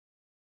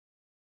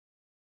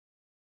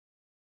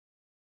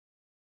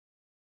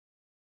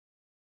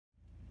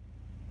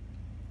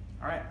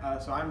All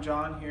right, so I'm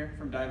John here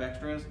from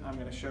Dive-Xtras. I'm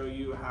going to show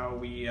you how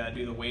we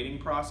do the weighting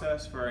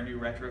process for our new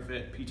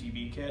retrofit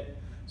PTB kit.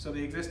 So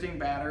the existing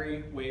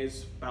battery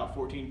weighs about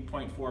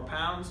 14.4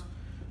 pounds,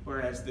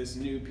 whereas this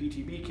new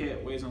PTB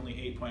kit weighs only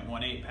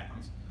 8.18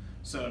 pounds.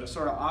 So to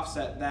sort of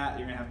offset that,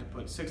 you're going to have to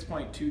put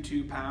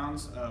 6.22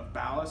 pounds of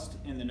ballast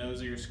in the nose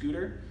of your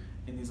scooter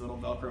in these little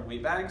Velcro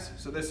weight bags.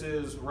 So this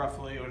is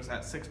roughly, what is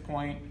that,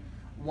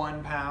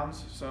 6.1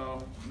 pounds. So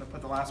I'm going to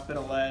put the last bit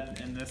of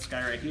lead in this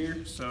guy right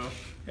here. So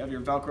you have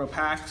your Velcro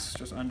packs,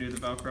 just undo the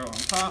Velcro on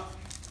top,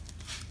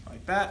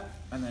 like that,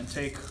 and then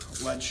take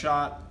lead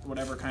shot,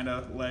 whatever kind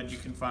of lead you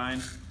can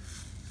find,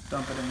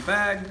 dump it in the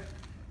bag,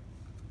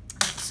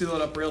 seal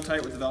it up real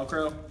tight with the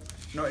Velcro.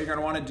 You know what you're going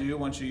to want to do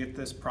once you get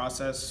this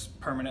process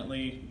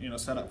permanently,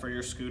 set up for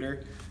your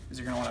scooter, is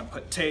you're going to want to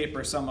put tape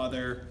or some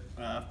other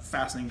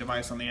fastening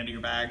device on the end of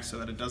your bag so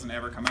that it doesn't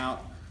ever come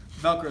out.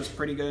 Velcro is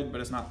pretty good,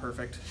 but it's not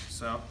perfect,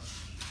 so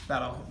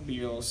that'll be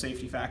your little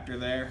safety factor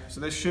there.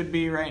 So this should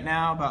be right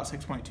now about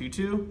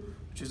 6.22,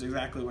 which is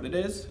exactly what it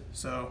is.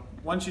 So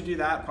once you do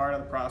that part of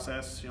the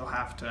process, you'll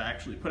have to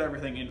actually put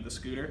everything into the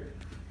scooter.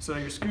 So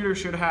your scooter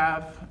should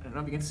have, I don't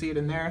know if you can see it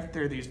in there,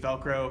 there are these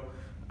Velcro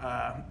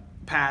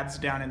pads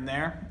down in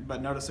there,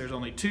 but notice there's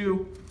only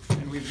two,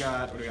 and we've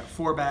got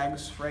 4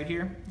 bags right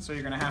here. So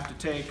you're gonna have to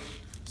take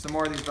some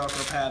more of these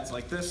Velcro pads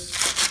like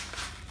this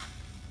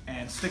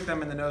and stick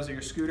them in the nose of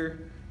your scooter.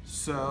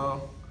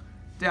 So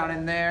down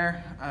in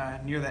there,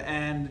 near the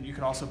end, you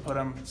could also put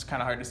them, it's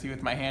kind of hard to see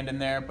with my hand in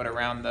there, but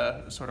around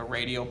the sort of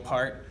radial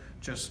part,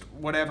 just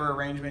whatever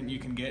arrangement you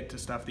can get to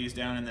stuff these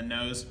down in the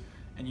nose.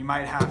 And you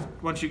might have,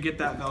 once you get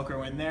that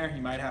Velcro in there,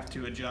 you might have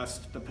to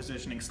adjust the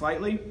positioning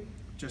slightly,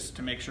 just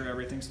to make sure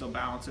everything still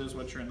balances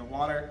once you're in the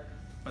water.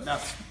 But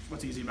that's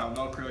what's easy about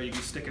Velcro. You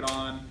can stick it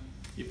on,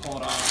 you pull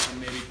it off,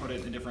 and maybe put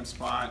it in a different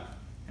spot.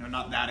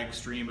 Not that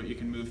extreme, but you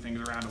can move things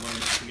around a little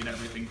bit to get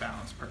everything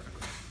balanced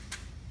perfectly.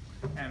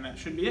 And that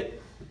should be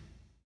it.